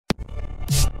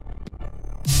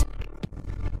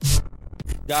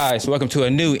Guys, welcome to a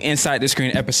new Inside the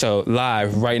Screen episode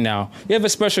live right now. We have a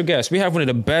special guest. We have one of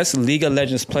the best League of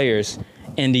Legends players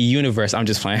in the universe. I'm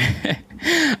just playing.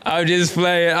 I'm just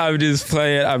playing.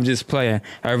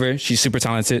 However, she's super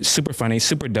talented, super funny,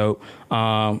 super dope.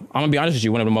 I'm going to be honest with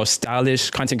you, one of the most stylish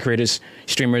content creators,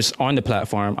 streamers on the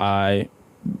platform. I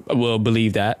will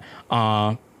believe that.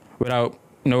 Without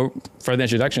no further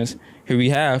introductions, here we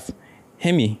have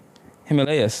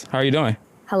Himalayas. How are you doing?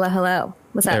 Hello.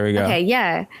 What's up? There we go. Okay,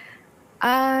 yeah.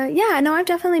 No, I've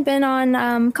definitely been on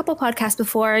a couple podcasts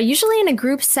before, usually in a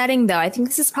group setting, though. I think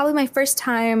this is probably my first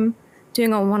time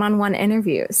doing a one-on-one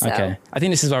interview. So. Okay. I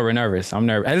think this is why we're nervous. I'm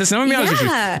nervous. Hey, listen, let me be honest with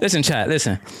you. Listen, chat,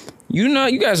 listen.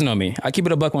 You guys know me. I keep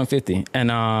it a buck 150. And,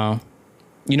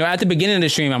 at the beginning of the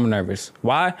stream, I'm nervous.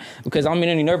 Why? Because I'm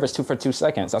only nervous for 2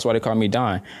 seconds. That's why they call me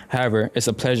Don. However, it's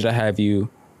a pleasure to have you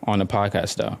on the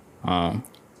podcast, though.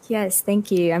 Yes,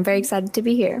 thank you. I'm very excited to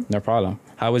be here. No problem.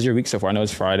 How was your week so far? I know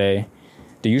it's Friday.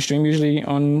 Do you stream usually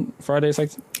on Fridays?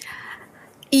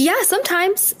 Yeah,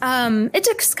 sometimes. It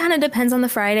just kind of depends on the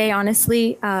Friday,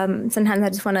 honestly. Sometimes I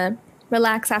just want to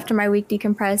relax after my week,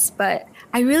 decompress. But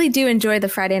I really do enjoy the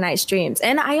Friday night streams.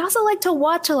 And I also like to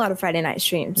watch a lot of Friday night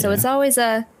streams. So it's always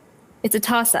a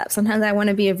toss-up. Sometimes I want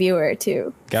to be a viewer,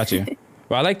 too. Got you.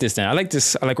 Well, I like this then. I like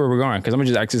where we're going because I'm going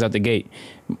to just ask this out the gate.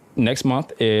 Next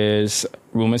month is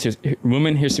Women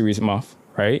History Month,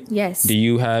 right? Yes. Do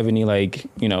you have any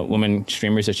women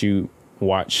streamers that you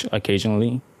watch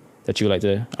occasionally that you like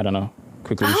to,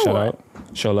 quickly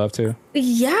show love to?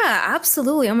 Yeah,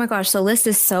 absolutely. Oh my gosh, the list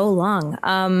is so long.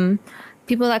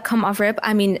 People that come off rip.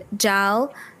 I mean,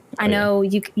 Jal. I know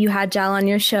you had Jal on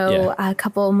your show a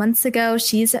couple months ago.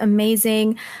 She's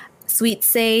amazing. Sweet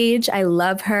Sage, I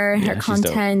love her and her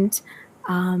content.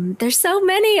 There's so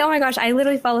many. Oh my gosh, I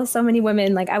literally follow so many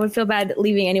women. Like I would feel bad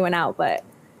leaving anyone out, but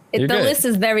the list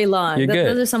is very long.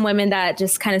 Those are some women that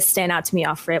just kind of stand out to me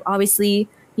off rip. Obviously,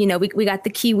 we got the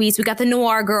Kiwis, we got the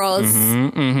Noir girls.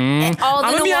 All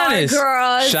the Noir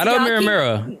girls. Shout out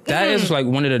Mira. That is like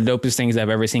one of the dopest things I've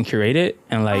ever seen curated.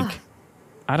 And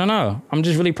I don't know. I'm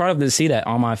just really proud of them to see that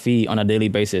on my feed on a daily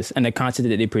basis. And the content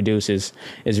that they produce is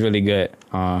really good.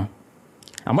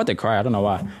 I'm about to cry. I don't know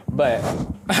why. But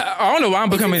I don't know why I'm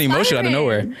becoming emotional out of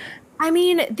nowhere. I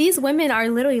mean, these women are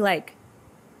literally like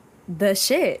the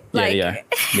shit. Yeah.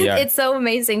 It's so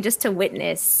amazing just to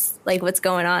witness like what's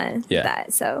going on with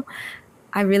that. So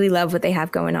I really love what they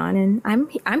have going on. And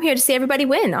I'm here to see everybody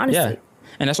win, honestly. Yeah.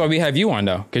 And that's why we have you on,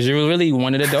 though, because you're really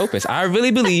one of the dopest. I really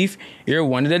believe you're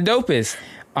one of the dopest.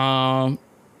 I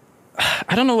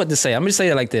don't know what to say. I'm going to say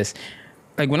it like this.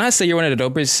 Like, when I say you're one of the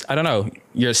dopest, I don't know,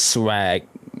 your swag.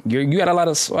 You got a lot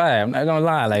of swag. I'm not going to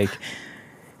lie. Like,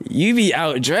 you be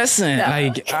out dressing. No.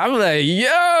 Like, I'm like,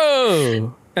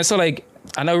 yo. And so, like,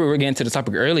 I know we were getting to the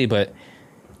topic early, but,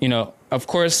 of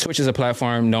course, Twitch is a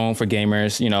platform known for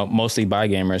gamers, mostly by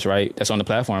gamers, right? That's on the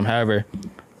platform. However,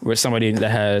 with somebody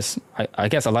that has, I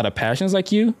guess, a lot of passions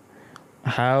like you,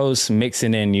 how's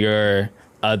mixing in your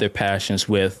other passions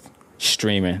with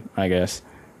streaming, I guess?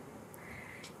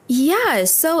 Yeah,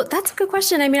 so that's a good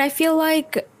question. I mean, I feel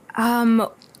like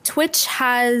Twitch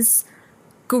has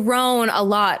grown a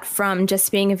lot from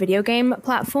just being a video game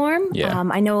platform. Yeah.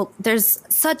 I know there's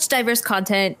such diverse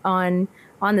content on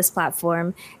this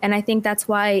platform, and I think that's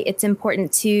why it's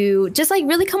important to just like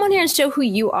really come on here and show who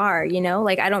you are.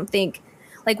 Like I don't think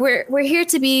like we're here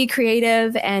to be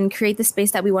creative and create the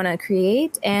space that we want to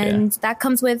create, and that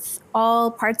comes with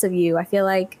all parts of you. I feel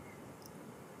like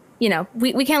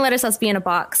we can't let ourselves be in a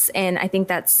box. And I think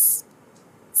that's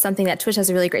something that Twitch does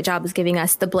a really great job is giving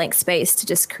us the blank space to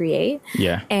just create.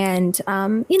 Yeah. And,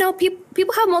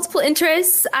 people have multiple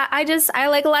interests. I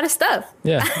like a lot of stuff.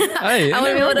 Yeah. I want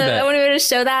to be able to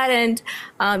show that. And,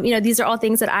 these are all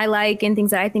things that I like and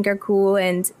things that I think are cool.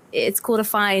 And it's cool to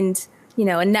find,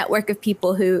 a network of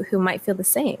people who might feel the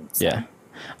same. So. Yeah.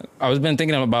 I was been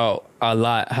thinking about a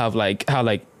lot how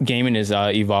gaming is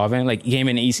evolving, like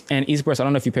gaming and esports. I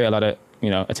don't know if you pay a lot of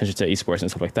attention to esports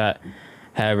and stuff like that.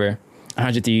 However,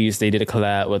 100 Thieves, they did a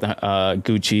collab with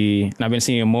Gucci, and I've been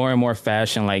seeing more and more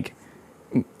fashion like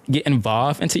get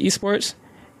involved into esports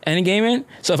and gaming.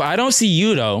 So if I don't see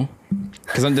you though,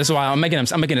 because that's why I'm making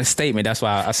a statement. That's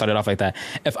why I started off like that.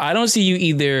 If I don't see you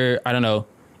either, I don't know,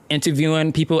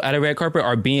 interviewing people at a red carpet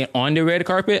or being on the red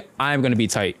carpet, I'm gonna be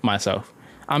tight myself.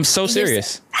 I'm so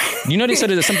serious. They said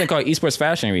there's something called Esports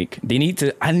Fashion Week. They need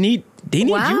you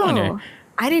on there.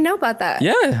 I didn't know about that.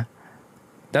 Yeah.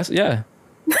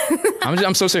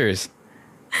 I'm so serious.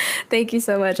 Thank you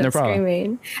so much. No I'm problem.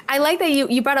 Screaming. I like that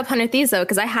you brought up 100 Thieves though,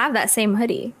 because I have that same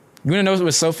hoodie. You wanna know what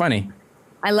was so funny?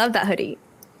 I love that hoodie.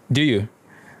 Do you?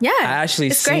 Yeah, I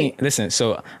actually seen. Great. Listen,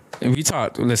 so we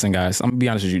talked. Listen, guys, I'm gonna be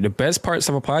honest with you. The best parts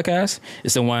of a podcast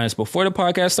is the ones before the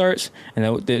podcast starts,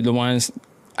 and the ones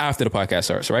after the podcast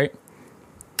starts, right?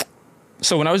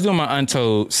 So when I was doing my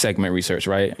Untold segment research,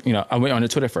 right, you know, I went on the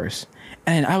Twitter first,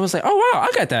 and I was like, oh wow,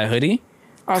 I got that hoodie.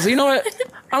 I was like, you know what?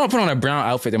 I'm gonna put on a brown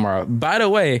outfit tomorrow. By the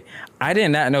way, I did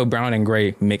not know brown and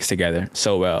gray mixed together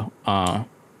so well.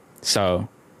 So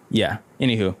yeah.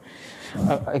 Anywho,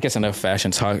 I guess enough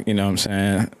fashion talk. You know what I'm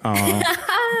saying?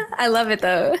 I love it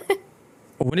though.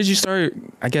 When did you start?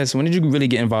 I guess when did you really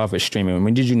get involved with streaming?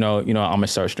 When did you know? You know, I'm gonna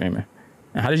start streaming.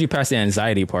 And how did you pass the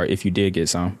anxiety part if you did get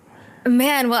some?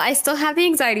 Man, well, I still have the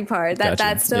anxiety part.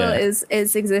 That still is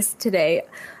exists today.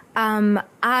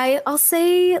 I'll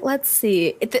say, let's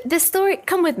see. This story,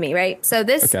 come with me, right? So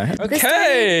this. Okay. This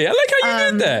story, I like how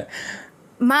you did that.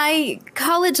 My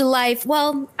college life.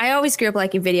 Well, I always grew up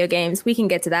liking video games. We can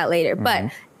get to that later. Mm-hmm.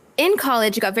 But in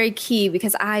college, it got very key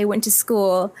because I went to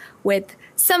school with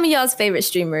some of y'all's favorite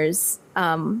streamers.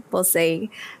 We'll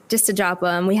say, just to drop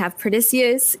them, we have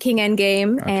Perdicious, King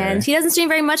Endgame, and he doesn't stream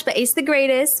very much, but Ace the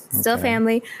Greatest, still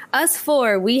family. Us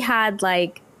four, we had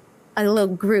like a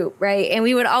little group, right? And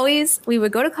we would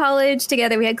go to college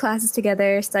together. We had classes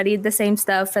together, studied the same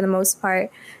stuff for the most part.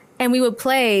 And we would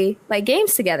play like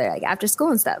games together, like after school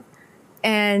and stuff.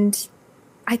 And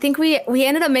I think we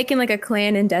ended up making like a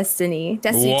clan in Destiny 2,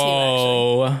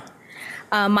 actually.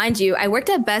 Mind you, I worked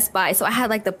at Best Buy, so I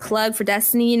had like the plug for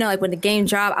Destiny. You know, like when the game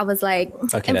dropped, I was like,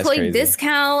 employee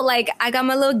discount. Like I got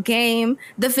my little game,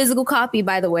 the physical copy,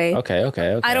 by the way.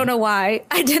 Okay. I don't know why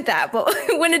I did that, but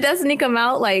when did Destiny come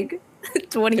out? Like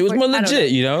 20. It was more legit,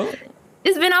 you know.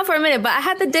 It's been out for a minute, but I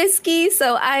had the disky,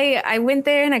 so I went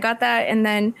there and I got that, and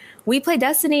then we played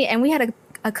Destiny, and we had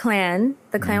a clan.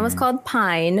 The clan was called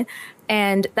Pine,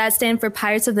 and that stands for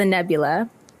Pirates of the Nebula.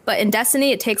 But in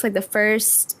Destiny, it takes like the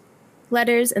first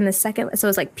letters and the second, so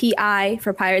it's like PI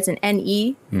for pirates and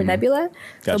NE for Nebula.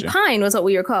 Gotcha. So Pine was what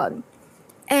we were called,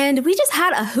 and we just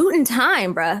had a hootin'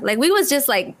 time, bruh. Like we was just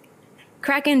like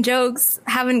cracking jokes,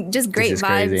 having just great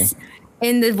vibes crazy.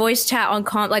 In the voice chat on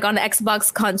on the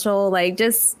Xbox console, like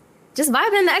just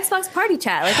vibing in the Xbox party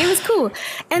chat. Like it was cool.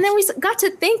 And then we got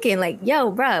to thinking like,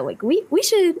 yo, bruh, like we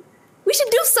should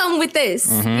do something with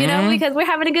this, you know, because we're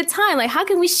having a good time. Like, how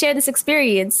can we share this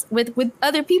experience with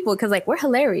other people? Because, like, we're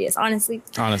hilarious, honestly.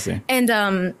 And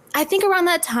I think around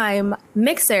that time,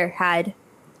 Mixer had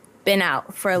been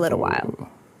out for a little while.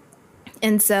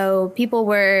 And so people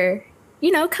were, you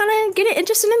know, kind of getting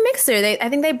interested in Mixer. I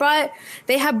think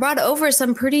they had brought over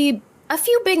a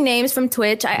few big names from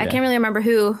Twitch. I can't really remember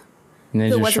who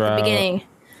was at the beginning.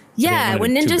 Yeah,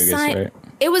 when Ninja signed... Right?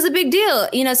 It was a big deal,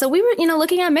 you know, so we were, you know,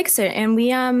 looking at Mixer, and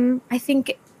we, I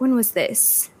think, when was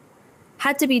this?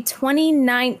 Had to be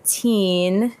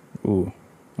 2019. Ooh,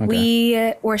 okay.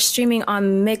 We were streaming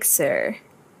on Mixer.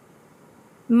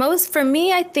 For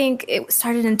me, I think it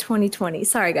started in 2020.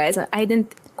 Sorry, guys, I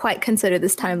didn't quite consider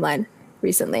this timeline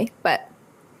recently, but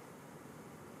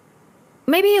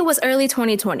maybe it was early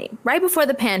 2020, right before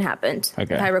the pan happened,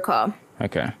 if I recall.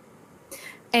 Okay.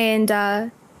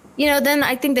 And, you know, then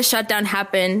I think the shutdown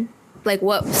happened, like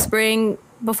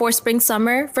before spring,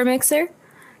 summer for Mixer.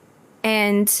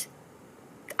 And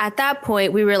at that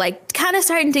point, we were like kind of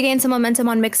starting to gain some momentum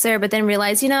on Mixer, but then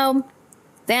realized, you know,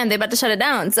 damn, they're about to shut it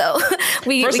down. So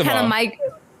we kind of I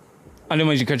didn't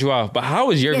want to cut you off, but how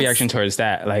was your reaction towards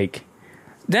that? Like,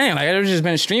 damn, like I've just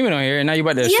been streaming on here and now you're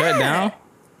about to shut down?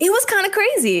 It was kind of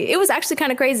crazy. It was actually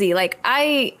kind of crazy. Like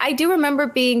I do remember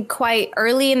being quite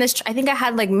early in this. I think I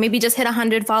had like maybe just hit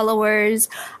 100 followers.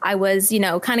 I was, you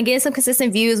know, kind of getting some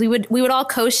consistent views. We would all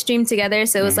co-stream together.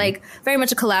 So it was like very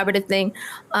much a collaborative thing.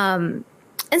 And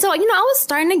so, you know, I was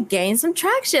starting to gain some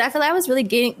traction. I feel like I was really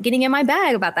getting in my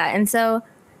bag about that. And so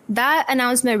that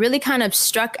announcement really kind of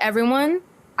struck everyone.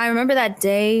 I remember that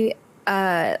day,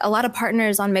 a lot of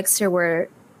partners on Mixer were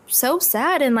so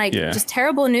sad and like just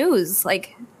terrible news.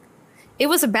 Like, it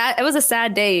was a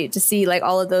sad day to see like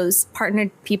all of those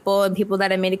partnered people and people that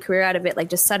had made a career out of it,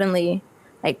 like just suddenly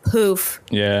like poof.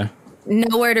 Yeah.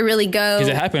 Nowhere to really go. Because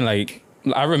it happened like,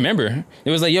 I remember.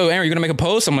 It was like, yo, Aaron, you gonna make a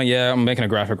post? I'm like, yeah, I'm making a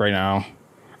graphic right now.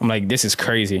 I'm like, this is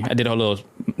crazy. I did a little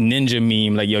ninja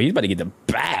meme, like, yo, he's about to get the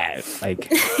bag. Like,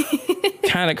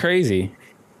 kind of crazy.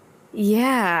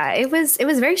 Yeah, it was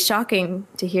very shocking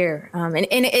to hear. And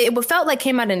it felt like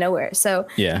came out of nowhere. So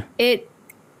yeah,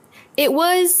 it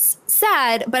was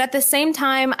sad, but at the same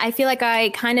time, I feel like I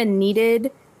kind of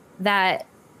needed that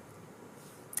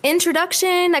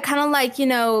introduction, that kind of like, you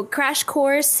know, crash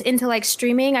course into like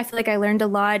streaming. I feel like I learned a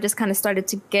lot. I just kind of started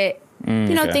to get,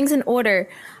 things in order.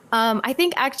 I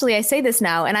think actually I say this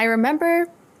now, and I remember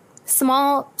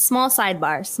small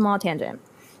sidebar, small tangent.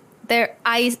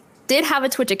 I did have a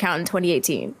Twitch account in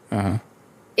 2018.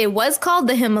 It was called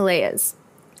the Himalayas,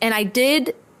 and I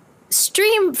did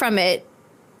stream from it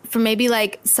for maybe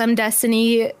like some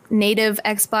Destiny native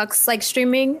Xbox like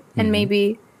streaming and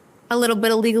maybe a little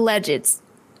bit of League of Legends.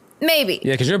 Maybe.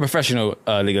 Yeah, because you're a professional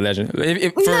League of Legends.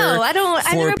 No, I don't.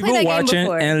 I never played that game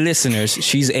before. And listeners,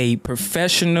 she's a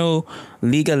professional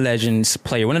League of Legends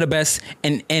player, one of the best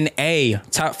in NA,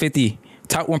 top 50,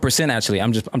 top 1% actually.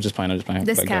 I'm just playing.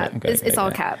 This cap. It's all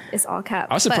cap. It's all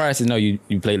cap. I was surprised to know you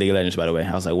play League of Legends. By the way,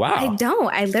 I was like, wow. I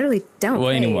don't. I literally don't. Well,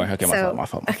 play. Anymore. Okay, my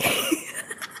fault. Okay.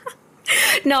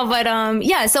 No, but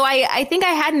yeah, so I think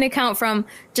I had an account from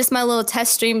just my little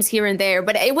test streams here and there,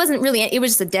 but it wasn't really, it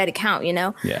was just a dead account, you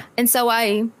know? Yeah. And so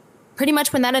I pretty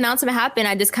much, when that announcement happened,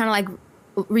 I just kind of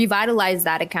like revitalized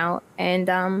that account.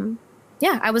 And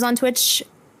yeah, I was on Twitch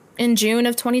in June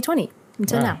of 2020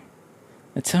 until now.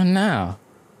 Until now.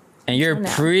 And you're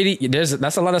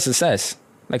that's a lot of success.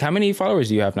 Like, how many followers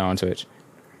do you have now on Twitch?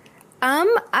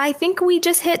 I think we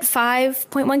just hit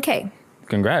 5.1K.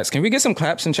 Congrats. Can we get some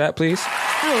claps in chat, please?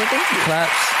 Oh, thank you.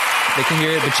 Claps. They can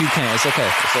hear it, but you can't. It's okay.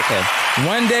 It's okay.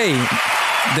 One day,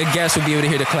 the guests will be able to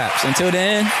hear the claps. Until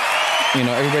then,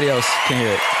 everybody else can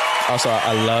hear it. Also,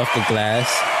 I love the glass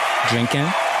drinking.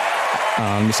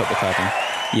 Let me stop the clapping.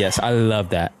 Yes, I love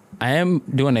that. I am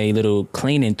doing a little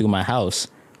cleaning through my house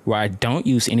where I don't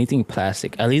use anything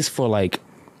plastic, at least for like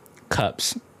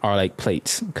cups or like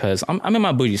plates, because I'm in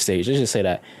my bougie stage. Let's just say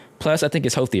that. Plus, I think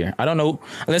it's healthier. I don't know.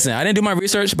 Listen, I didn't do my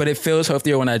research, but it feels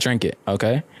healthier when I drink it.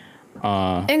 Okay.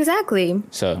 Exactly.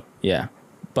 So yeah,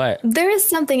 but there is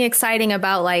something exciting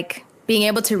about like being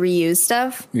able to reuse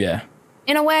stuff. Yeah.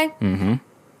 In a way. Mm-hmm.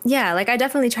 Yeah, like I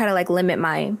definitely try to like limit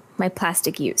my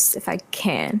plastic use if I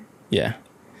can. Yeah.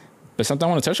 But something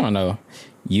I want to touch on though,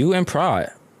 you and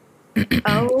Prod.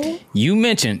 Oh. You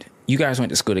mentioned you guys went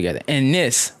to school together, and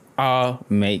this all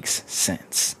makes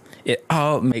sense. It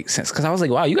all makes sense because I was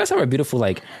like, wow, you guys have a beautiful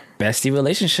like bestie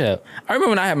relationship. I remember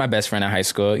when I had my best friend in high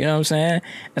school, you know what I'm saying?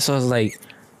 And so I was like,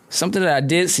 something that I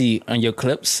did see on your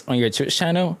clips on your Twitch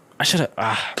channel, I should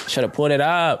have pulled it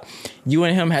up. You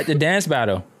and him had the dance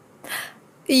battle.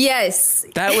 Yes.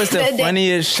 That was the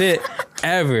funniest shit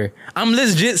ever. I'm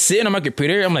legit sitting on my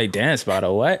computer. I'm like, dance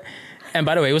battle, what? And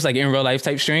by the way, it was like in real life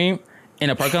type stream in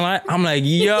a parking lot. I'm like,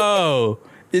 yo.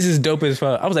 This is dope as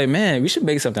fuck. I was like, man, we should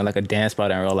make something like a dance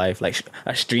battle in real life, like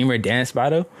a streamer dance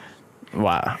battle.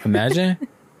 Wow, imagine.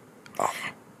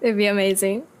 It'd be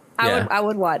amazing. I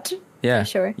would watch. Yeah, for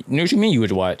sure. You know what you mean? You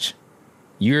would watch.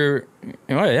 Oh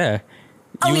yeah.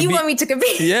 You want me to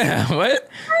compete? Yeah. What?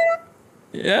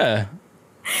 Yeah.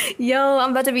 Yo,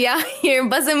 I'm about to be out here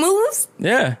buzzing moves.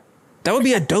 Yeah, that would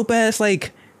be a dope ass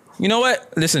like. You know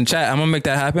what? Listen, chat. I'm gonna make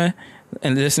that happen,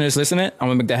 and listeners listening, I'm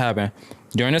gonna make that happen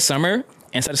during the summer.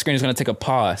 Inside the Screen is going to take a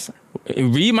pause.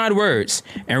 Read my words.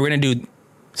 And we're going to do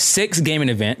 6 gaming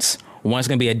events. One's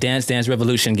going to be a Dance Dance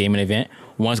Revolution gaming event.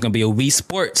 One's going to be a Wii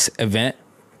Sports event.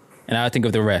 And I'll think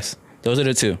of the rest. Those are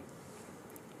the 2.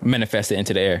 Manifested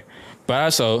into the air. But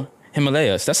also,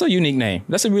 Himalayas. That's a unique name.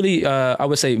 That's a really, I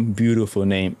would say, beautiful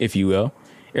name, if you will.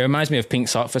 It reminds me of Pink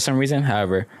Salt for some reason.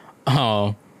 However,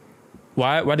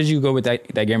 why did you go with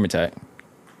that gamer tag?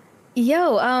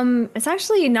 Yo, it's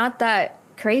actually not that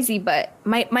crazy, but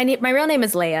my real name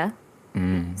is Leia.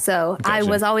 So gotcha. I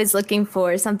was always looking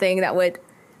for something that would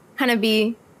kind of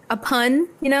be a pun,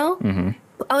 you know? Mm-hmm.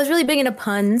 I was really big into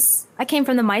puns. I came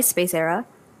from the MySpace era.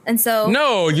 And so...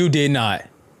 No, you did not.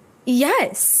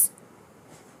 Yes.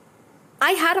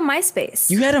 I had a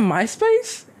MySpace. You had a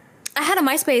MySpace? I had a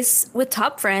MySpace with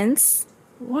top friends.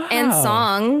 Wow. And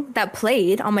song that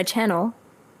played on my channel.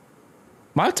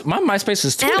 My MySpace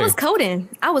was Twitter. And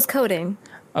I was coding.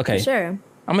 Okay. For sure.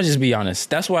 I'm going to just be honest.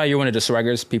 That's why you're one of the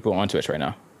swaggerest people on Twitch right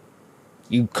now.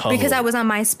 You code. Because I was on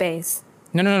MySpace.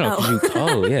 No. Oh. You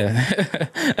code, yeah.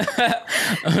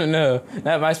 No,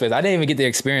 not MySpace. I didn't even get to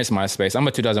experience MySpace. I'm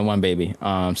a 2001 baby.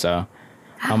 So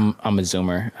I'm a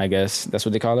Zoomer, I guess. That's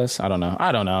what they call us. I don't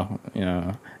know. You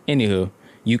know. Anywho,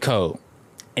 you code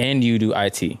and you do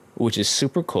IT, which is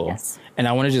super cool. Yes. And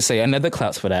I want to just say another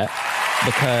claps for that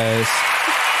because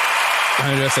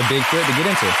that's a big field to get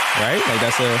into, right? Like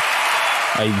that's a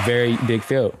very big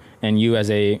field. And you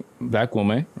as a Black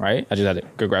woman, right? I just had to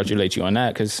congratulate you on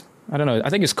that because, I don't know, I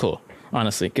think it's cool,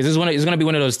 honestly. Because it's going to be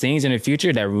one of those things in the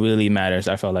future that really matters.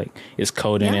 I felt like it's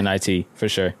coding and IT for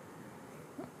sure.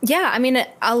 Yeah, I mean,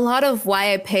 a lot of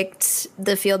why I picked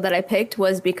the field that I picked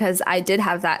was because I did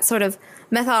have that sort of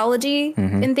methodology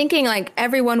in thinking like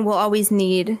everyone will always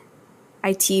need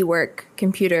IT work,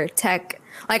 computer, tech.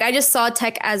 Like I just saw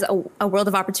tech as a world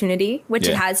of opportunity, which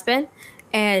it has been.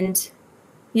 And,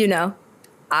 you know,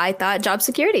 I thought job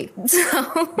security. So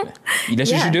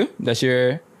That's what you do? That's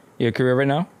your career right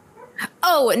now?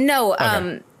 Oh, no.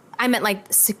 Okay. I meant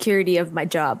like security of my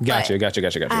job. Gotcha.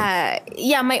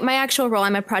 Yeah, my actual role,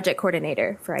 I'm a project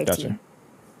coordinator for IT. Gotcha.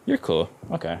 You're cool.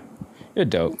 Okay. You're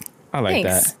dope. I like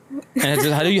Thanks. that. And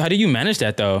how do you manage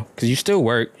that though? Because you still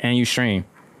work and you stream.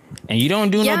 And you don't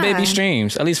do no baby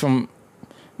streams, at least from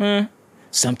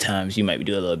sometimes you might be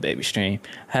doing a little baby stream.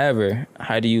 However,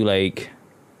 how do you like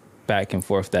back and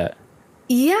forth that?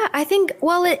 Yeah, I think,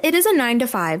 well, it is a 9 to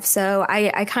 5. So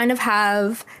I kind of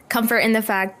have comfort in the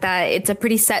fact that it's a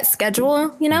pretty set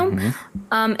schedule, you know?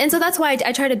 And so that's why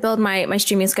I try to build my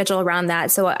streaming schedule around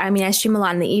that. So, I mean, I stream a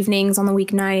lot in the evenings, on the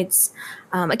weeknights,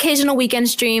 occasional weekend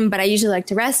stream, but I usually like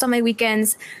to rest on my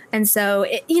weekends. And so,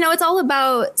 it's all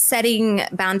about setting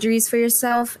boundaries for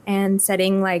yourself and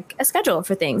setting like a schedule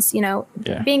for things,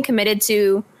 being committed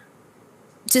to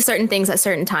certain things at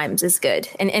certain times is good.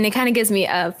 And it kind of gives me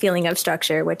a feeling of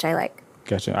structure, which I like.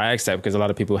 Gotcha. I accept because a lot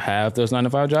of people have those 9 to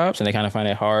 5 jobs and they kind of find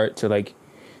it hard to like,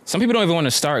 some people don't even want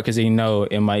to start because they know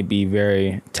it might be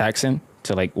very taxing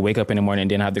to like wake up in the morning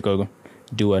and then have to go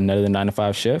do another 9 to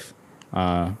 5 shift.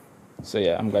 So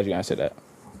yeah, I'm glad you answered that.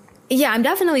 Yeah, I'm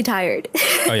definitely tired.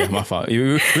 Oh yeah, my fault.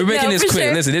 We're making this quick.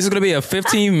 Sure. Listen, this is going to be a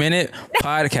 15-minute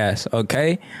podcast,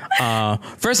 okay?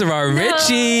 First of all,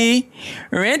 Richie,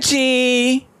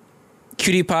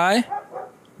 Cutie Pie.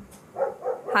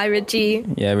 Hi, Richie.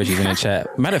 Yeah, Richie's in the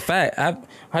chat. Matter of fact,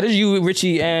 how did you,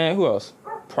 Richie, and who else?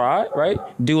 Prod, right?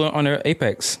 Do it on their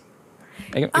Apex.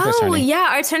 Yeah,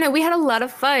 our tournament. We had a lot of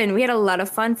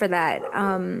fun. For that.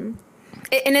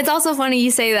 And it's also funny you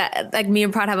say that, like, me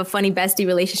and Prod have a funny bestie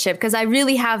relationship because I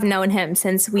really have known him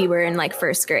since we were in like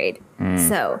first grade.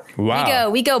 So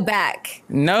we go back.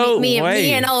 No way.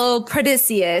 Me and old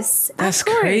Prodicius. That's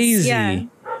crazy. Yeah.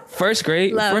 First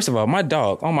grade. Love. First of all, my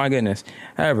dog. Oh my goodness.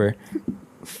 However,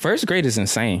 first grade is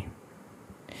insane.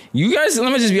 You guys,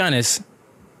 let me just be honest.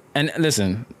 And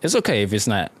listen, it's okay if it's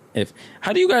not.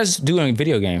 How do you guys do in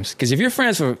video games? Because if you're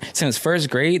friends since first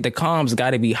grade, the comms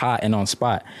got to be hot and on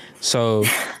spot. So,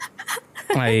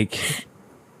 like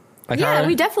yeah,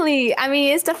 we definitely. I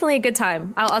mean, it's definitely a good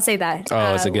time. I'll say that.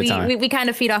 Oh, it's a good time. We kind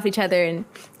of feed off each other, and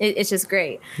it's just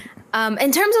great.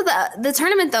 In terms of the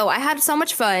tournament, though, I had so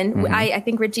much fun. I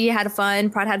think Richie had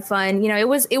fun. Prod had fun. It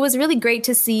was really great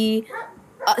to see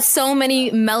so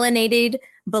many melanated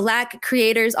Black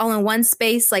creators all in one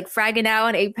space, like fragging out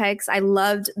on Apex. I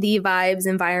loved the vibes.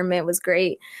 Environment was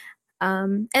great.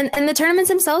 And the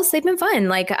tournaments themselves, they've been fun.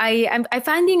 Like I'm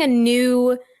finding a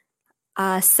new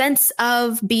sense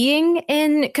of being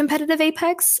in competitive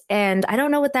Apex, and I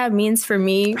don't know what that means for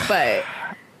me, but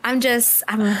I'm this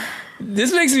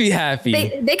makes me happy.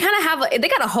 They kind of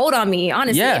got a hold on me,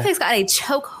 honestly. Yeah. Apex got a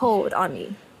choke hold on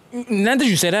me. Now that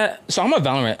you say that, so I'm a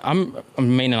Valorant. I'm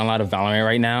maining a lot of Valorant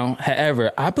right now.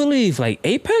 However, I believe like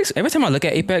Apex, every time I look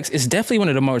at Apex, it's definitely one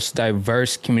of the most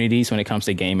diverse communities when it comes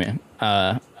to gaming.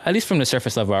 At least from the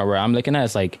surface level where I'm looking at,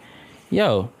 it's like,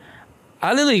 yo,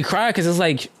 I literally cry because it's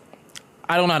like,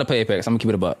 I don't know how to play Apex. I'm gonna keep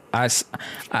it a buck.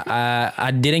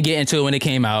 I didn't get into it when it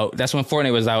came out. That's when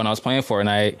Fortnite was out when I was playing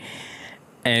Fortnite.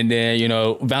 And then,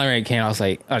 Valorant came,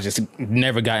 I just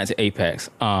never got into Apex.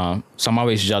 So I'm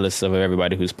always jealous of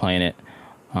everybody who's playing it.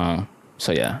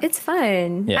 So yeah. It's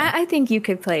fun. Yeah. I think you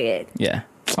could play it. Yeah.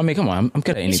 I mean, come on. I'm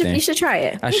good at anything. You should try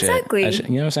it. Exactly. I should.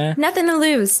 You know what I'm saying? Nothing to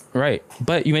lose. Right.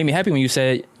 But you made me happy when you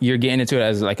said you're getting into it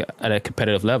as like at a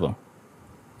competitive level.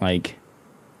 Like,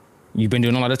 you've been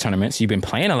doing a lot of tournaments. You've been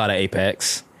playing a lot of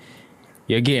Apex.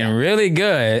 You're getting really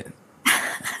good.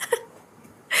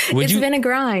 It's been a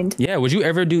grind. Yeah. Would you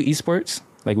ever do esports?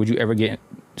 Like, would you ever get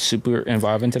super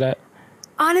involved into that?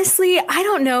 Honestly, I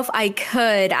don't know if I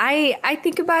could. I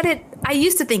think about it. I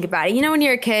used to think about it. When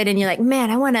you're a kid and you're like, man,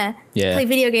 I want to play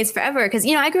video games forever. Because,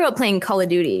 I grew up playing Call of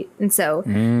Duty. And so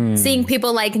seeing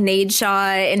people like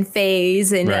Nadeshot and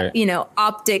FaZe and, right.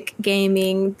 Optic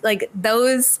Gaming, like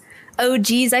those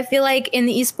OGs, I feel like in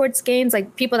the esports games,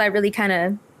 like people that really kind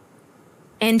of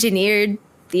engineered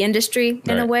the industry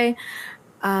in a way.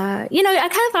 I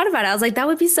kind of thought about it. I was like, that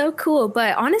would be so cool.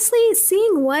 But honestly,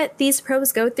 seeing what these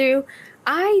pros go through,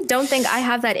 I don't think I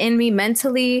have that in me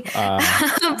mentally.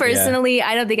 Personally,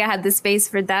 I don't think I have the space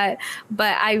for that.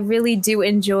 But I really do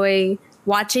enjoy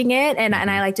watching it. And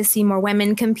I like to see more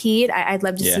women compete. I'd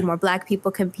love to see more Black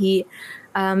people compete.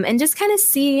 And just kind of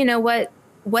see,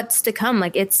 what's to come.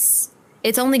 Like it's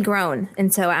only grown.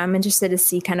 And so I'm interested to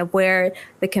see kind of where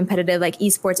the competitive like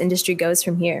esports industry goes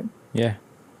from here. Yeah.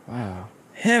 Wow.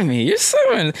 Hemi, you're so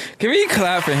can we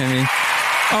clap for Hemi?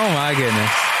 Oh my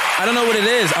goodness. I don't know what it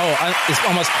is. It's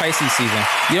almost Pisces season.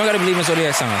 You don't got to believe in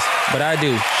zodiac signs, but I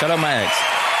do. Shout out my ex.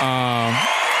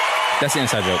 That's the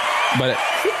inside joke. But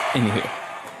anyway,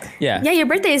 yeah. Yeah, your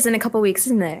birthday is in a couple weeks,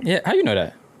 isn't it? Yeah, how you know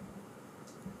that?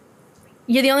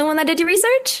 You're the only one that did your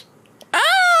research?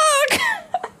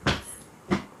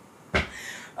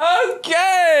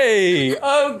 Okay.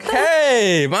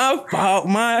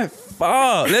 My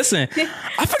fault. Listen,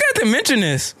 I forgot to mention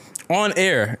this on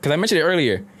air because I mentioned it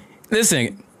earlier.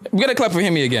 Listen, we got to clap for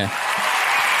Hemi again.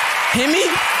 Hemi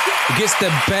gets the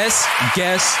Best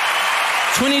Guest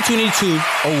 2022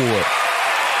 award.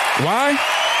 Why?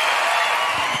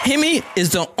 Hemi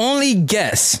is the only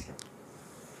guest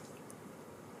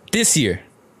this year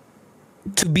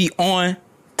to be on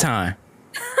time.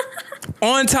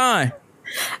 On time.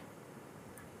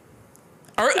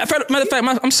 Matter of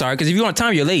fact, I'm sorry, because if you're on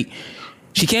time, you're late.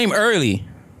 She came early.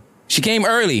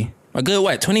 A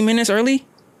good, 20 minutes early?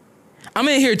 I'm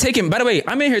in here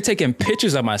taking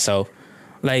pictures of myself,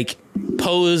 like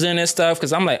posing and stuff,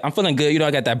 because I'm feeling good. You know,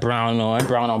 I got that brown on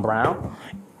brown.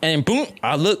 And boom,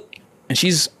 I look, and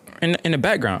she's in the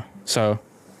background. So,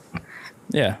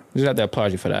 yeah, just got to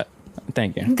applaud you for that.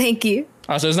 Thank you. Thank you.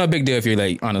 Also, it's no big deal if you're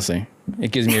late, honestly.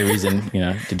 It gives me a reason,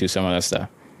 to do some of that stuff.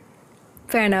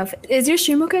 Fair enough. Is your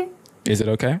stream okay? Is it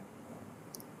okay?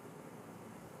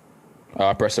 Oh,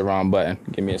 I pressed the wrong button.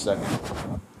 Give me a second.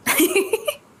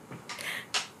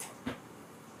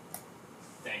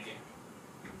 Thank you.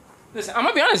 Listen, I'm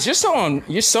gonna be honest. You're so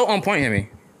on point, Hemi.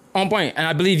 On point, and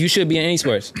I believe you should be in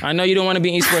esports. I know you don't want to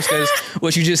be in esports because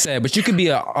what you just said, but you could be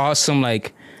an awesome, I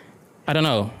don't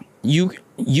know. You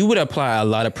would apply a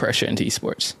lot of pressure into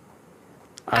esports.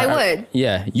 I would.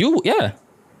 Yeah,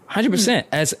 100%.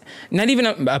 As not even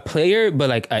a player, but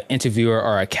like an interviewer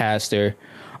or a caster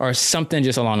or something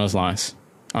just along those lines.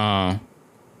 I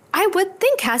would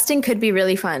think casting could be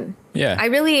really fun. Yeah. I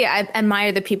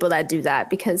admire the people that do that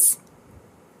because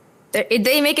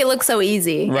they make it look so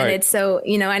easy. Right. And it's so,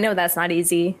 I know that's not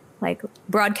easy. Like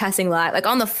broadcasting live, like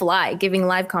on the fly, giving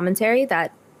live commentary,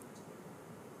 that's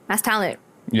talent.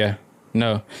 Yeah.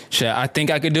 No. Shit, I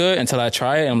think I could do it until I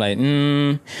try it. I'm like,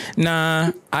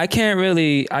 nah, I can't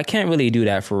really do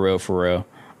that for real.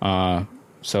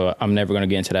 So I'm never going to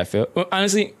get into that field. Well,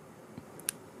 honestly,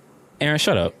 Aaron,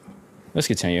 shut up. Let's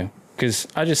continue. Because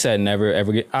I just said never,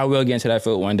 ever I will get into that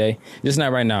field one day. Just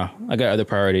not right now. I got other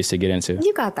priorities to get into.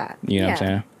 You got that. You know what I'm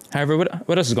saying? However,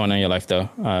 what else is going on in your life, though?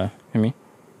 Hemi?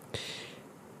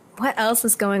 What else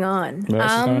is going on? What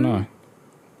else is going on?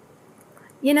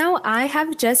 I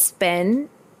have just been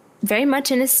very much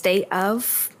in a state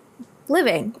of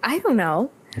living. I don't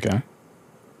know. Okay.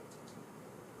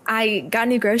 I got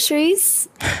new groceries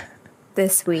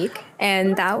this week,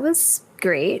 and that was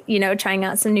great. Trying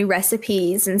out some new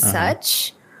recipes and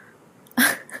such.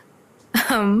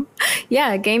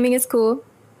 Yeah, gaming is cool.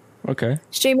 Okay.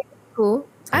 Streaming is cool.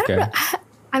 I don't know.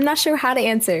 I'm not sure how to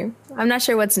answer. I'm not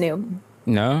sure what's new.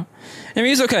 No? I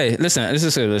mean, it's okay. Listen.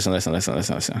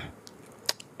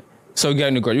 So you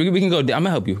got new groceries. We can go. I'm gonna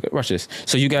help you. Watch this.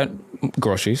 So you got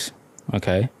groceries,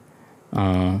 okay?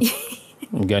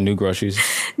 You got new groceries.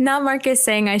 Not Marcus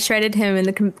saying I shredded him in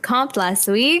the comp last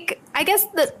week. I guess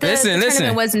the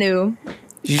tournament was new.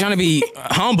 She's trying to be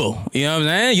humble. You know what I'm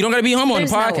saying? You don't gotta be humble on the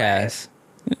podcast.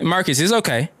 No, Marcus, it's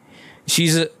okay.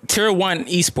 She's a tier 1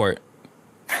 esport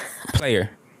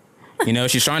player.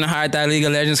 She's trying to hide that League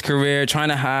of Legends career, trying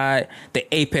to hide the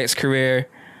Apex career.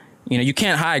 You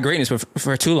can't hide greatness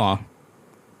for too long.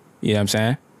 You know what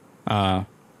I'm saying?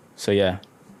 So yeah,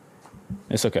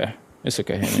 it's okay. It's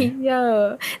okay.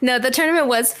 Yo, no, the tournament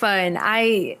was fun.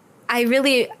 I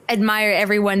really admire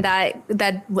everyone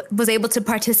that was able to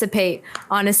participate.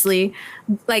 Honestly,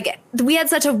 like we had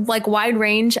such a wide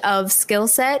range of skill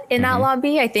set in that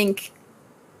lobby. I think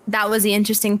that was the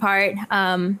interesting part.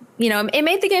 It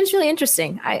made the games really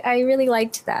interesting. I really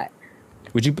liked that.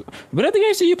 What other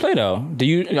games do you play though?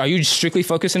 Are you strictly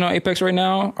focusing on Apex right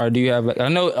now, or do you have? I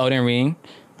know Elden Ring.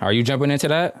 Are you jumping into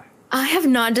that? I have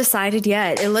not decided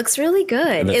yet. It looks really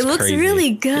good. It looks crazy.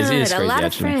 Really good. It is crazy,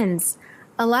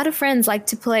 a lot of friends like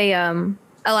to play a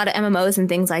lot of MMOs and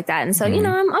things like that. And so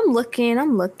I'm looking.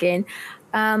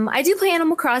 I do play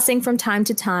Animal Crossing from time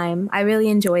to time. I really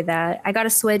enjoy that. I got a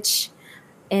Switch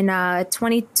in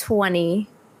 2020,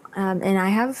 and I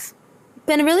have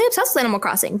been really obsessed with Animal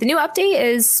Crossing. The new update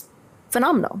is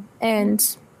phenomenal,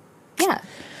 and yeah.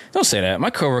 Don't say that. My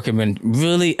coworker been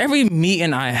really every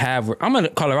meeting I have. I'm gonna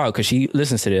call her out because she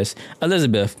listens to this.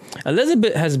 Elizabeth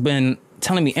has been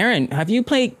telling me, Aaron, have you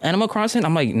played Animal Crossing?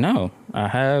 I'm like, no, I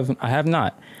have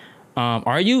not.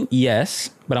 Are you? Yes,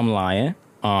 but I'm lying.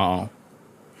 But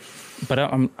I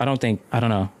don't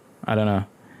know.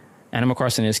 Animal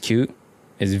Crossing is cute.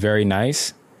 It's very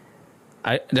nice.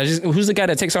 Who's the guy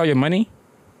that takes all your money?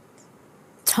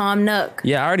 Tom Nook.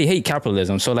 Yeah, I already hate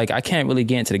capitalism, so like I can't really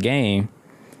get into the game.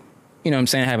 You know what I'm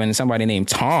saying? Having somebody named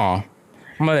Tom.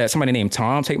 I'm gonna let somebody named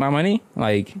Tom take my money.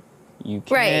 Like you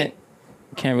can't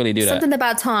really do that. Something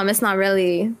about Tom. It's not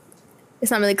really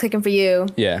clicking for you.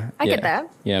 Yeah, I get that.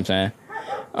 You know what I'm saying?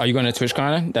 Are you going to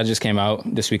TwitchCon? That just came out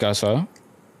this week also.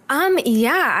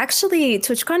 Yeah, actually,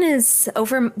 TwitchCon is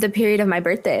over the period of my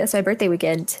birthday. It's my birthday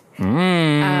weekend.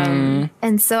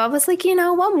 And so I was like,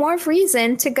 what more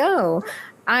reason to go?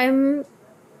 I'm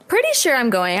pretty sure I'm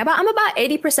going. I'm about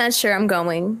 80% sure I'm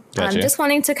going. Gotcha. I'm just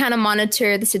wanting to kind of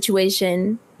monitor the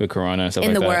situation with Corona and stuff in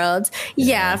like the that. world.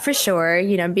 Yeah, for sure.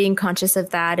 Being conscious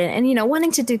of that and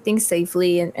wanting to do things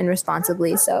safely and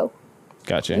responsibly. So,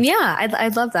 gotcha. Yeah,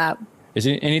 I'd love that. Is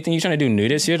there anything you're trying to do new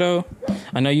this year though?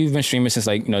 I know you've been streaming since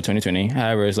 2020.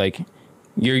 However, it's like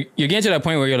you're getting to that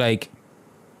point where you're like,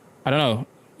 I don't know,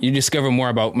 you discover more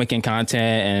about making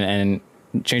content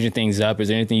and changing things up. Is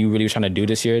there anything you really trying to do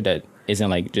this year that isn't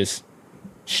like just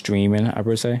streaming, I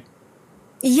would say?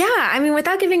 Yeah, I mean,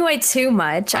 without giving away too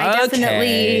much, I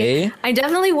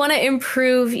definitely want to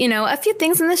improve, a few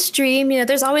things in the stream.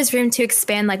 There's always room to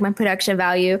expand like my production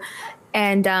value.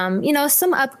 And,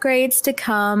 some upgrades to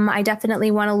come. I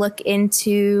definitely want to look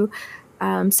into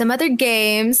some other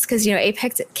games because,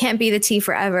 Apex can't be the T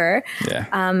forever. Yeah.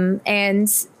 And,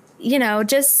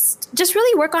 just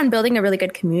really work on building a really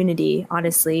good community,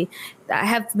 honestly. I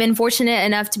have been fortunate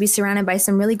enough to be surrounded by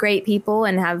some really great people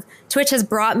and Twitch has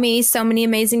brought me so many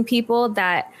amazing people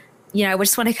that, I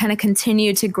just want to kind of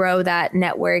continue to grow that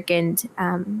network and,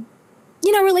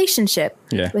 relationship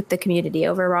with the community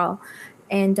overall.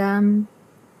 And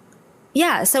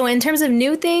so in terms of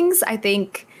new things, I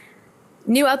think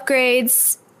new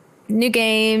upgrades, new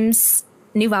games,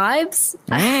 new vibes.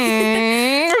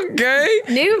 Okay.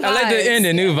 New vibes. I like the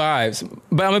ending, new vibes.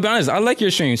 But I'm going to be honest, I like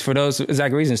your streams for those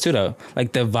exact reasons too, though.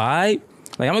 Like the vibe,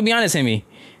 like I'm going to be honest, Amy,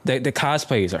 the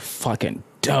cosplays are fucking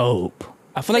dope.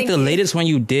 I feel like the latest one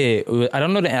you did, I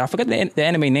don't know, I forgot the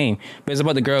anime name, but it's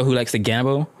about the girl who likes to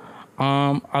gamble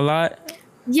a lot.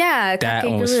 Yeah, that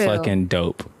one was fucking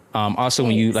dope. Also,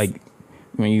 when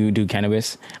you do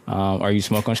cannabis or you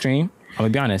smoke on stream, I'm gonna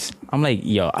be honest. I'm like,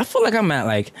 yo, I feel like I'm at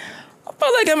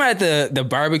the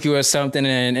barbecue or something,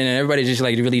 and everybody just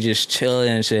like really just chilling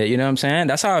and shit. You know what I'm saying?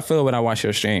 That's how I feel when I watch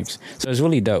your streams. So it's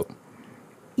really dope.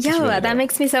 Yeah, that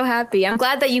makes me so happy. I'm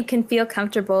glad that you can feel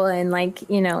comfortable and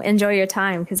enjoy your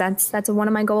time because that's one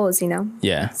of my goals.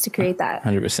 Yeah, is to create that.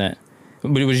 100%.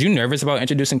 But was you nervous about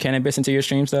introducing cannabis into your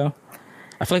streams though?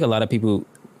 I feel like a lot of people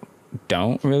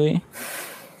don't really.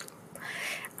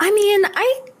 I mean,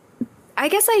 I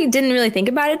guess I didn't really think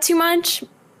about it too much,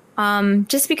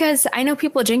 just because I know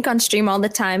people drink on stream all the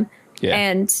time,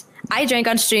 and I drank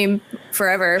on stream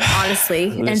forever, honestly.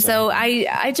 And so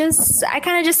I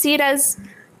kind of just see it as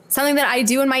something that I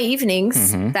do in my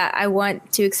evenings that I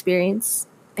want to experience,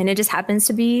 and it just happens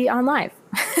to be on live.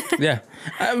 Yeah,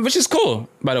 which is cool,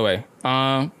 by the way,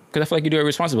 because I feel like you do it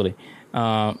responsibly.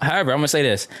 However, I'm gonna say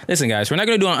this. Listen, guys, we're not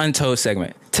gonna do an Untold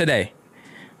segment today.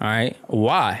 All right,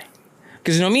 why?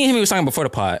 Because me and him was talking before the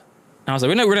pod. And I was like,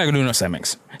 we're not gonna do no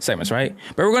segments, right?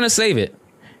 But we're gonna save it.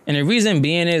 And the reason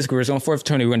being is because we're on 4th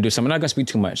Tony, we're gonna do something. We're not gonna speak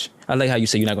too much. I like how you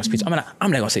say you're not gonna speak. I'm not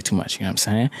gonna say too much. You know what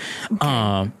I'm saying?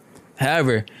 Okay.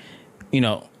 However,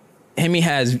 Hemi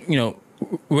has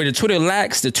where the Twitter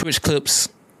lacks, the Twitch clips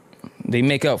they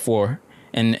make up for,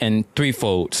 and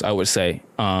threefolds, I would say.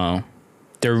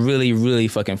 They're really, really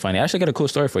fucking funny. I actually got a cool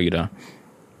story for you, though.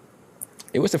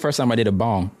 It was the first time I did a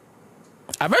bong.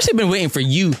 I've actually been waiting for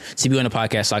you to be on the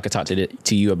podcast so I could talk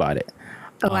to you about it.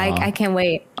 Oh, I can't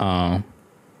wait.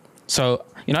 So,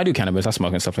 I do cannabis. I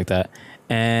smoke and stuff like that.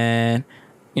 And,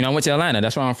 I went to Atlanta.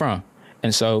 That's where I'm from.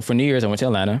 And so for New Year's, I went to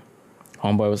Atlanta.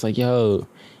 Homeboy was like, yo,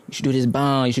 you should do this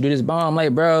bong. I'm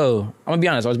like, bro, I'm going to be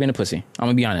honest. I was being a pussy. I'm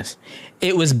going to be honest.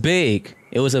 It was big.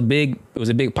 It was a big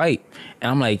pipe.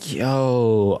 And I'm like,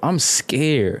 yo, I'm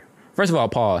scared. First of all,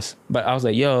 pause. But I was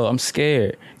like, yo, I'm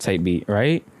scared type beat,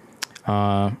 right? So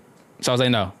I was like,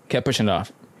 no. Kept pushing it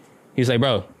off. He was like,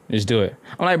 bro, just do it.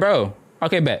 I'm like, bro,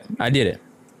 okay, bet. I did it.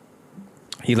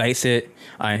 He lights it.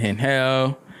 I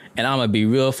inhale. And I'm going to be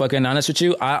real fucking honest with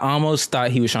you. I almost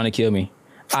thought he was trying to kill me.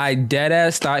 I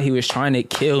deadass thought he was trying to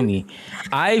kill me.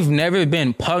 I've never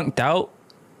been punked out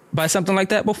by something like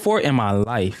that before in my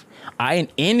life. I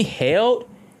inhaled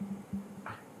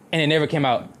and it never came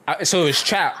out. So it was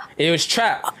trapped. It was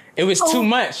too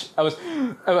much. I was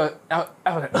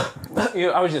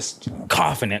just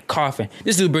coughing.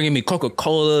 This dude bringing me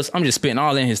Coca-Colas. I'm just spitting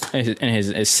all in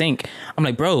his sink. I'm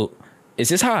like, bro, is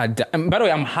this how I die? By the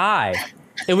way, I'm high.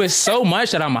 It was so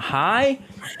much that I'm high,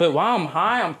 but while I'm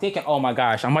high, I'm thinking, oh my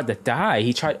gosh, I'm about to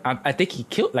die. I think he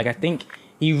killed, like, I think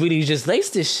he really just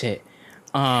laced this shit.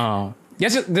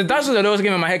 Yes, the doctors are always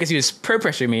giving my head because he was peer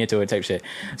pressuring me into it type shit.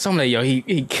 So I'm like, yo,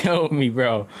 he killed me,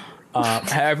 bro.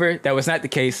 However, that was not the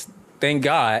case. Thank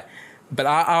God. But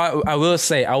I will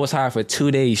say I was high for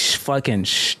 2 days fucking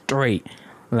straight.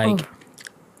 Like,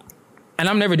 and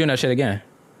I'm never doing that shit again.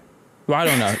 Well, I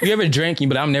don't know. You ever drinking,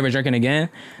 but I'm never drinking again?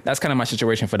 That's kind of my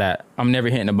situation for that. I'm never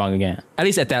hitting a bong again. At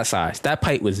least at that size. That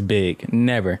pipe was big.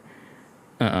 Never.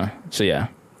 So yeah.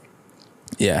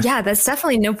 Yeah, that's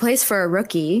definitely no place for a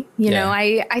rookie. You know,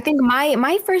 I think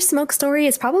my first smoke story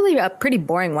is probably a pretty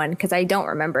boring one because I don't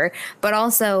remember. But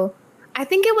also, I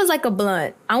think it was like a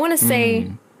blunt. I want to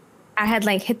say I had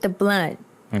like hit the blunt.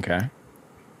 Okay.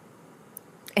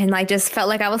 And like just felt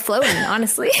like I was floating,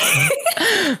 honestly.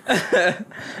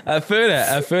 I feel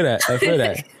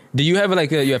that. Do you have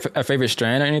like a favorite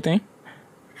strand or anything?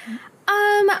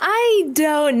 I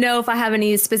don't know if I have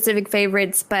any specific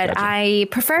favorites, but Gotcha. I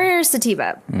prefer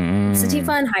sativa.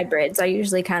 Sativa and hybrids are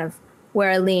usually kind of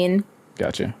where I lean.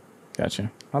 Gotcha.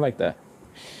 I like that.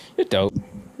 You're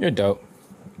dope.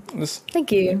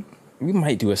 Thank you. We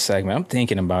might do a segment. I'm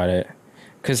thinking about it.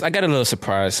 Because I got a little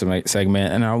surprise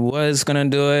segment, and I was going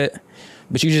to do it.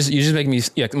 But you just make me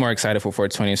more excited for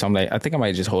 420. So I'm like, I think I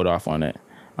might just hold off on it.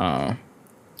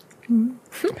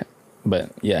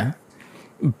 But yeah.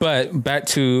 But back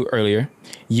to earlier.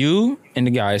 You and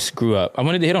the guys grew up. I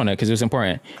wanted to hit on it because it was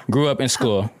important. Grew up in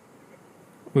school.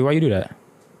 Wait, why you do that?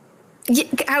 Yeah,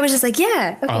 I was just like,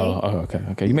 yeah. Okay. Oh,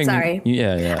 okay. You make Sorry. me.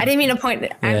 Yeah. I didn't mean to point.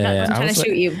 I'm trying to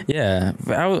shoot you. Yeah.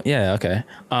 Okay.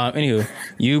 Anywho,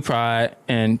 you, Pride,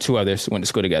 and two others went to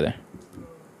school together.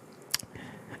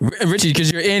 Richie,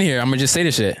 because you're in here, I'm gonna just say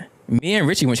this shit. Me and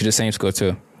Richie went to the same school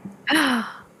too.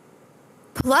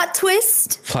 Plot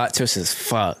twist. Plot twist as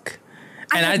fuck.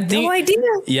 And I had no idea.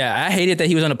 Yeah, I hated that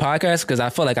he was on the podcast because I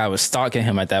felt like I was stalking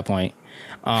him at that point.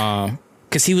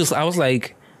 Because I was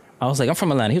like, I'm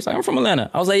from Atlanta. He was like, I'm from Atlanta.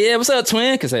 I was like, yeah, what's up,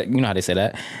 twin? Because you know how they say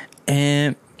that.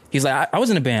 And he's like, I was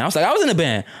in a band. I was like, I was in a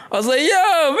band. I was like,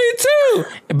 yo, me too.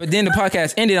 But then the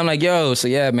podcast ended. I'm like, yo, so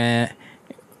yeah, man.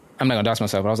 I'm not gonna dox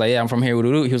myself. But I was like, yeah, I'm from here.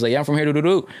 He was like, yeah, I'm from here.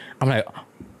 I'm like,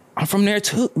 I'm from there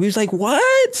too. We was like,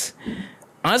 what?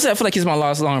 Honestly, I feel like he's my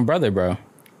lost long brother, bro.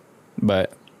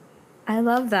 But I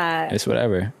love that. It's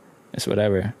whatever.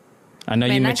 I know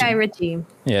you mentioned that guy Richie.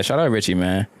 Yeah, shout out Richie,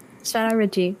 man. Shout out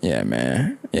Richie. Yeah,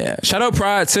 man. Yeah. Shout out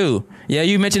Pride too. Yeah,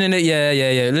 you mentioning it.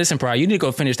 Yeah. Listen, Pride, you need to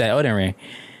go finish that Elden Ring.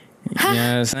 You know what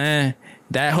I'm saying?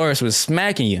 That horse was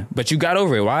smacking you, but you got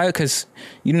over it. Why? Because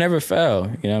you never fell.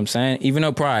 You know what I'm saying? Even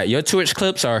though Pride, your Twitch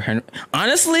clips are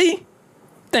honestly,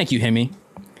 thank you, Hemi.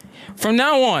 From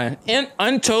now on,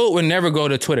 Untold will never go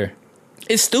to Twitter.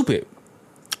 It's stupid.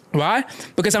 Why?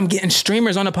 Because I'm getting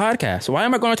streamers on the podcast. Why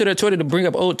am I going to their Twitter to bring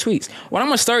up old tweets? What I'm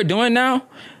going to start doing now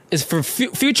is for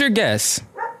future guests,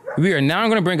 we are now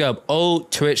going to bring up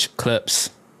old Twitch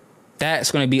clips.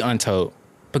 That's going to be Untold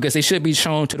because they should be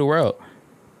shown to the world.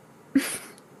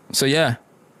 So, yeah.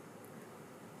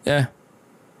 There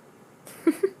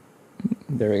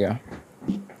we go.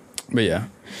 But, yeah.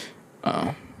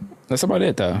 That's about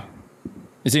it, though.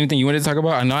 Is there anything you wanted to talk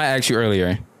about? I know I asked you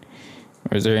earlier.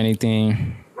 Or is there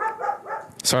anything...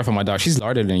 Sorry for my dog. She's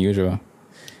larger than usual.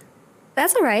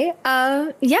 That's all right.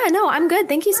 Yeah, no, I'm good.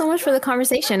 Thank you so much for the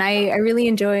conversation. I really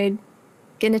enjoyed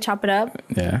getting to chop it up.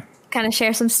 Yeah. Kind of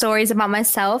share some stories about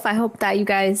myself. I hope that you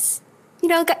guys,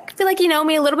 feel like you know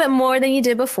me a little bit more than you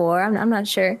did before. I'm not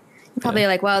sure. You're probably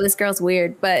like, wow, this girl's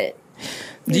weird, but...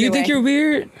 Do you think you're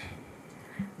weird?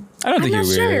 I don't think you're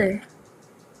weird. Sure.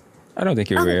 I don't think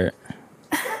you're weird.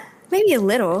 Maybe a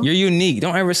little. You're unique.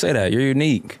 Don't ever say that. You're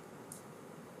unique.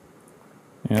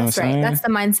 You know That's right. That's the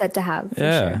mindset to have.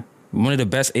 Yeah. Sure. One of the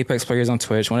best Apex players on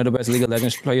Twitch. One of the best League of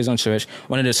Legends players on Twitch.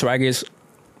 One of the swaggiest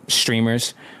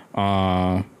streamers.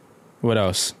 What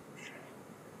else?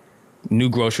 New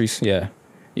groceries. Yeah.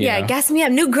 Yeah, gas me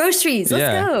up. New groceries.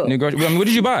 Let's go. New groceries. I mean, what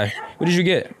did you buy? What did you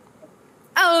get?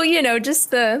 Oh, just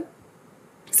some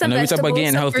I know we talk about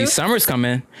getting healthy. Fruit. Summer's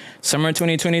coming. Summer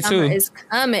 2022. Summer is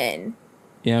coming.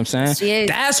 You know what I'm saying?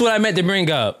 That's what I meant to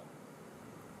bring up.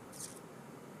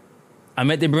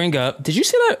 Did you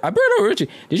see that? I brought over Richie.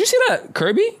 Did you see that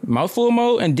Kirby mouthful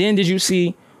mode? And then did you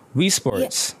see Wii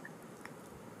Sports? Yeah.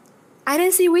 I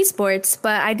didn't see Wii Sports,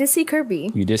 but I did see Kirby.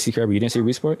 You did see Kirby. You didn't see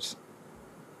Wii Sports?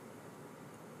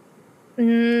 I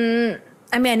mean,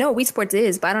 I know what Wii Sports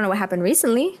is, but I don't know what happened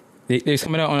recently. They're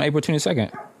coming out on April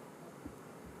 22nd.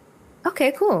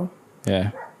 Okay, cool. Yeah.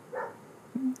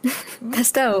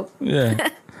 That's dope. Yeah.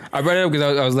 I brought it up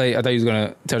because I was like, I thought you was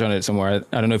gonna touch on it somewhere.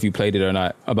 I don't know if you played it or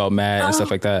not about Mad and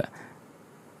stuff like that.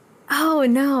 Oh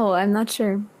no, I'm not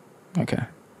sure. Okay,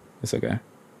 it's okay.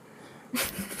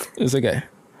 It's okay.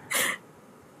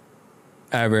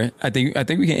 However, I think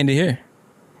we can end it here.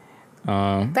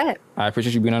 Bet. I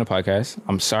appreciate you being on the podcast.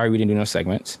 I'm sorry we didn't do no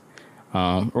segments.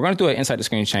 We're gonna do an inside the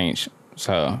screen change.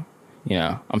 So, you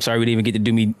know, I'm sorry we didn't even get to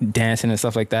do me dancing and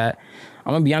stuff like that.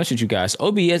 I'm gonna be honest with you guys.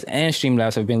 OBS and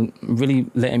Streamlabs have been really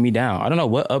letting me down. I don't know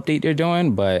what update they're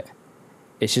doing, but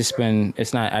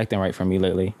it's not acting right for me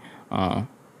lately.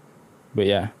 But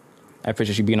yeah, I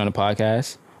appreciate you being on the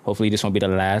podcast. Hopefully this won't be the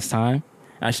last time.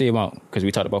 Actually, it won't, because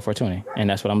we talked about 420, and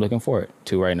that's what I'm looking forward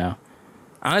to right now.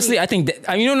 Honestly, I think that,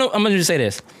 I'm gonna just say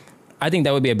this. I think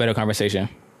that would be a better conversation.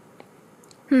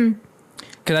 Because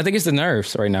I think it's the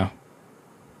nerves right now.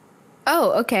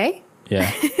 Oh, okay.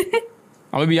 Yeah.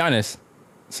 I'm gonna be honest.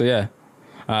 So yeah.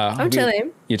 I'm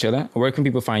chilling. You're chilling? Where can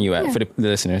people find you at for the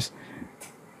listeners?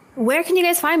 Where can you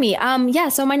guys find me?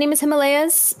 So my name is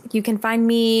Himalayas. You can find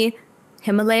me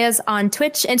Himalayas on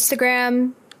Twitch,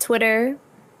 Instagram, Twitter,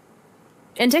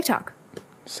 and TikTok.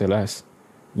 Say less.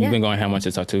 You've been going ham on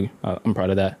TikTok too. I'm proud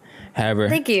of that. However,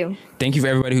 thank you for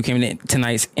everybody who came in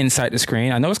tonight's Inside the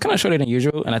Screen. I know it's kind of shorter than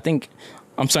usual, and I think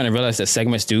I'm starting to realize that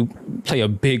segments do play a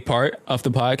big part of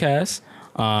the podcast.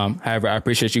 However, I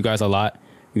appreciate you guys a lot.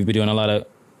 We've been doing a lot of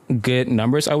good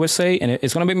numbers, I would say, and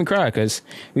it's going to make me cry because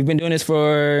we've been doing this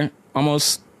for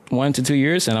almost 1 to 2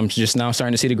 years, and I'm just now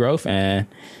starting to see the growth, and,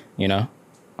 you know,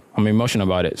 I'm emotional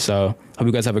about it. So hope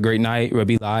you guys have a great night. We'll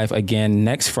be live again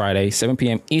next Friday, 7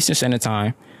 p.m. Eastern Standard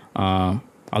Time.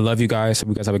 I love you guys. Hope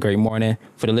you guys have a great morning.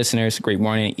 For the listeners, great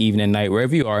morning, evening, night,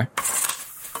 wherever you are.